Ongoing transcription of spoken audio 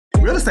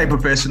Real estate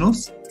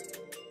professionals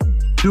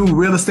do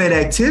real estate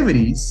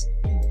activities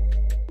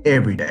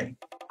every day.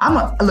 I'm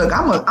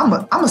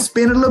a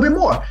spin it a little bit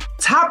more.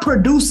 Top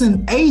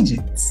producing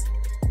agents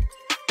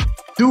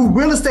do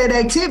real estate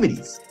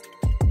activities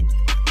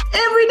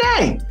every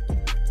day.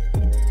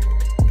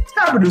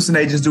 Top producing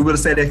agents do real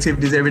estate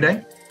activities every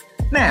day.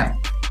 Now,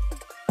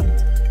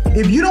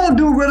 if you don't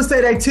do real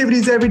estate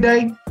activities every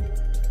day,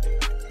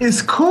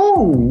 it's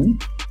cool.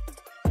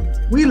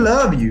 We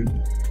love you.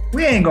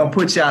 We ain't gonna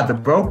put you out the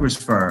brokerage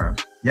firm.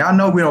 Y'all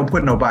know we don't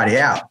put nobody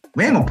out.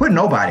 We ain't gonna put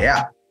nobody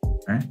out,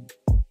 right?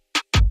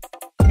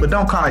 But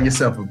don't call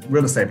yourself a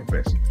real estate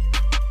professional.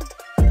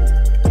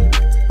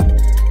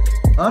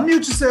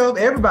 Unmute yourself,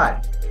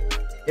 everybody.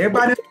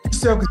 Everybody unmute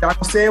yourself because y'all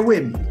gonna say it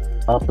with me.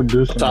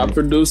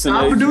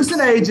 Top producing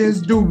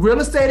agents do real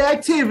estate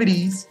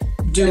activities.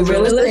 Do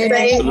real estate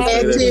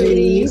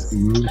activities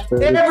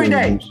Every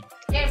day.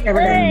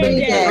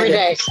 Every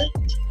day.